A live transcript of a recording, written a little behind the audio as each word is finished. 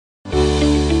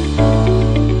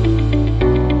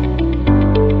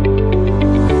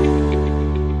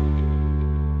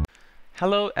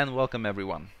Hello and welcome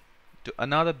everyone to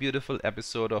another beautiful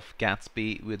episode of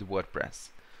Gatsby with WordPress.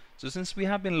 So since we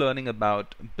have been learning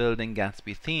about building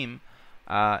Gatsby theme,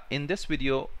 in this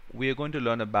video we are going to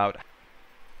learn about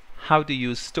how to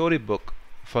use Storybook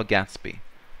for Gatsby.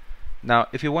 Now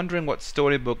if you're wondering what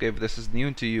Storybook, if this is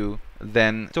new to you,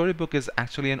 then Storybook is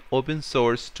actually an open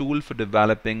source tool for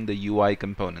developing the UI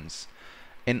components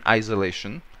in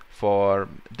isolation for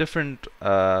different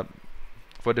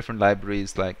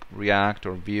libraries like React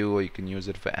or Vue, or you can use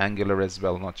it for Angular as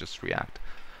well, not just React.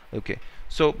 Okay,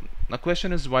 so the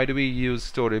question is, why do we use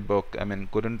Storybook? I mean,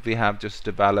 couldn't we have just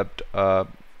developed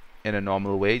in a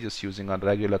normal way, just using a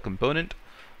regular component?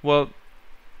 Well,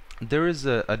 there is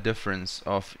a difference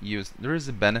of use. There is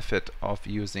a benefit of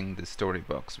using the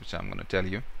Storybooks, which I'm going to tell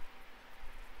you.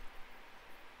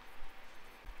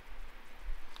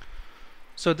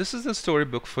 So this is the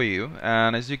Storybook for you,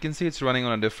 and as you can see, it's running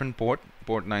on a different port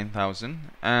 9000,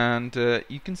 and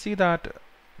you can see that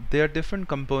there are different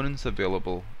components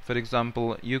available. For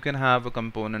example, you can have a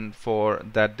component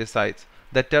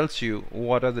that tells you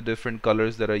what are the different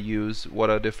colors that are used,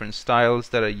 what are different styles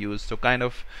that are used, so kind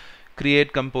of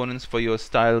create components for your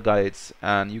style guides,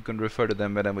 and you can refer to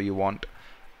them whenever you want.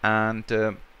 And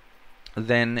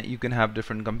then you can have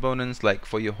different components like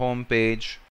for your home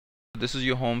page. This is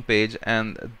your home page,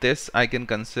 and this I can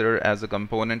consider as a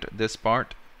component, this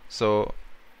part. So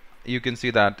you can see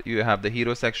that you have the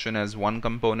hero section as one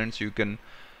component, so you can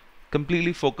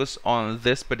completely focus on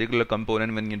this particular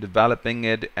component when you're developing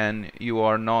it, and you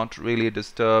are not really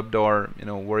disturbed or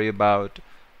worry about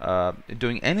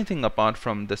doing anything apart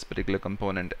from this particular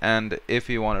component. And if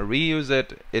you want to reuse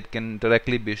it, it can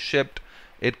directly be shipped.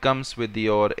 It comes with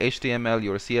your HTML,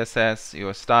 your CSS,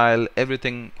 your style,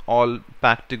 everything all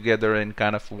packed together in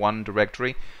kind of one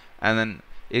directory, and then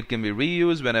it can be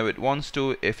reused whenever it wants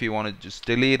to. If you want to just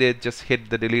delete it, just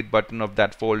hit the delete button of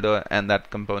that folder and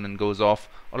that component goes off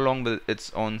along with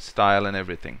its own style and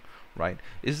everything, right?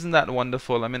 Isn't that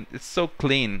wonderful? I mean, it's so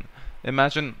clean.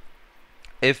 Imagine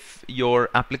if your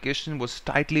application was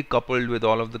tightly coupled with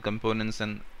all of the components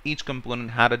and each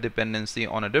component had a dependency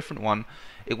on a different one.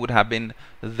 It would have been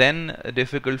then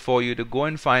difficult for you to go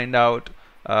and find out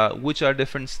which are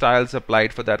different styles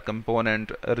applied for that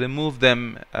component, remove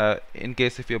them in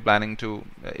case if you're planning to,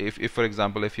 if for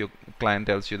example, if your client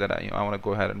tells you that I want to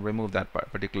go ahead and remove that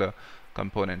particular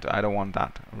component, I don't want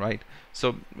that, right?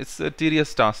 So it's a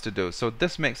tedious task to do. So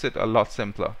this makes it a lot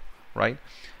simpler, right?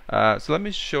 So let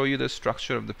me show you the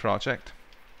structure of the project.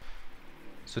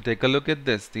 So take a look at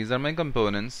this. These are my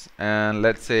components, and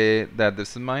let's say that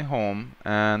this is my home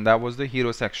and that was the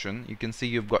hero section. You can see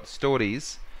you've got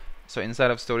stories. So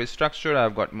inside of story structure,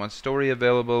 I've got my story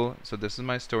available. So this is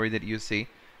my story that you see,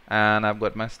 and I've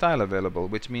got my style available,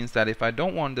 which means that if I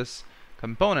don't want this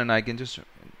component, I can just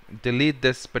delete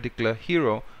this particular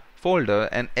hero folder,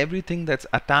 and everything that's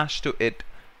attached to it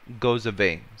goes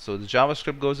away. So the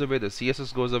JavaScript goes away, the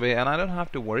CSS goes away, and I don't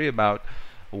have to worry about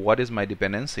what is my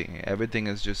dependency. Everything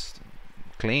is just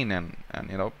clean and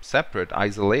separate,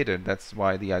 isolated. That's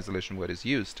why the isolation word is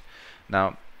used.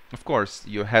 Now of course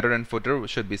your header and footer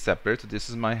should be separate. So this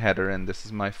is my header and this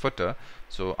is my footer.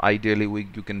 So ideally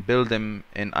you can build them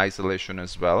in isolation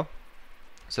as well.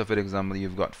 So for example,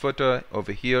 you've got footer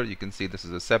over here. You can see this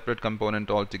is a separate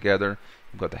component altogether.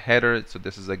 You've got the header, so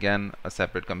this is again a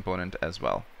separate component as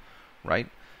well, right?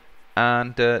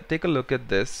 And take a look at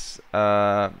this.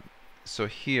 So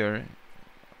here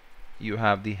you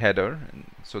have the header,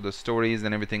 so the stories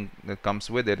and everything that comes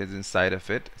with it is inside of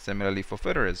it. Similarly for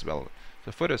footer as well,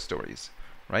 so footer stories,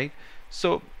 right?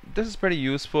 So this is pretty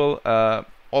useful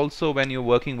also when you're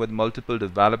working with multiple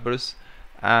developers,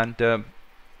 and for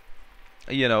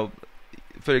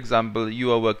example,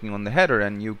 you are working on the header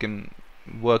and you can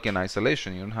work in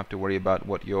isolation. You don't have to worry about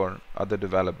what your other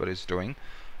developer is doing,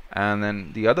 and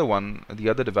then the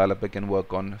other developer can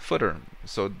work on footer.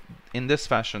 So in this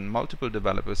fashion, multiple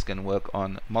developers can work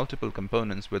on multiple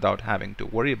components without having to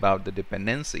worry about the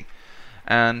dependency.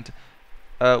 And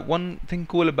one thing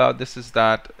cool about this is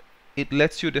that it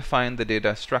lets you define the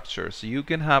data structure. So you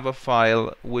can have a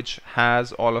file which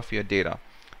has all of your data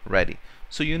ready,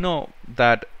 so you know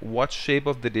that what shape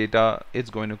of the data is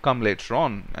going to come later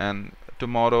on, and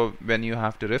tomorrow when you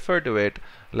have to refer to it,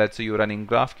 let's say you're running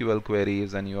GraphQL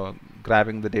queries and you're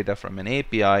grabbing the data from an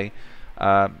API,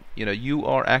 you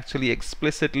are actually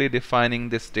explicitly defining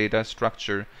this data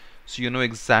structure, so you know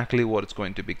exactly what's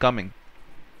going to be coming.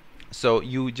 So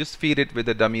you just feed it with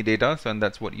the dummy data, and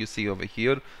that's what you see over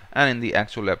here, and in the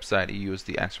actual website you use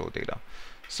the actual data.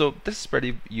 So this is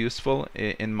pretty useful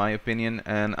in my opinion,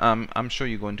 and I'm sure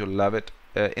you're going to love it.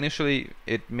 initially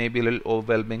it may be a little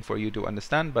overwhelming for you to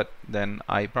understand, but then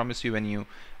I promise you when you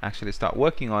actually start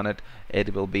working on it,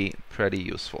 it will be pretty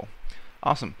useful.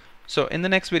 Awesome. So in the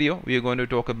next video, we are going to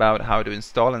talk about how to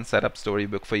install and set up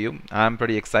Storybook for you. I'm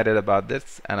pretty excited about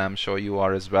this, and I'm sure you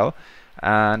are as well.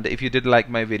 And if you did like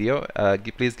my video,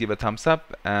 please give a thumbs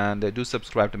up, and do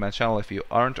subscribe to my channel if you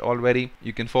aren't already.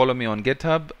 You can follow me on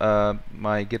GitHub.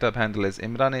 My GitHub handle is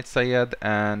imranhsayed,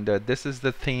 and this is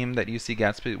the theme that you see,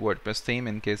 Gatsby WordPress theme.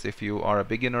 In case if you are a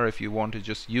beginner, if you want to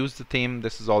just use the theme,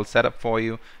 this is all set up for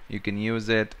you. You can use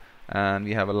it, and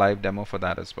we have a live demo for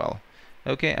that as well.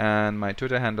 Okay, and my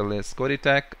Twitter handle is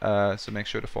CodyTech, so make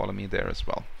sure to follow me there as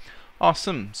well.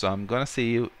 Awesome. So I'm gonna see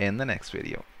you in the next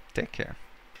video. Take care.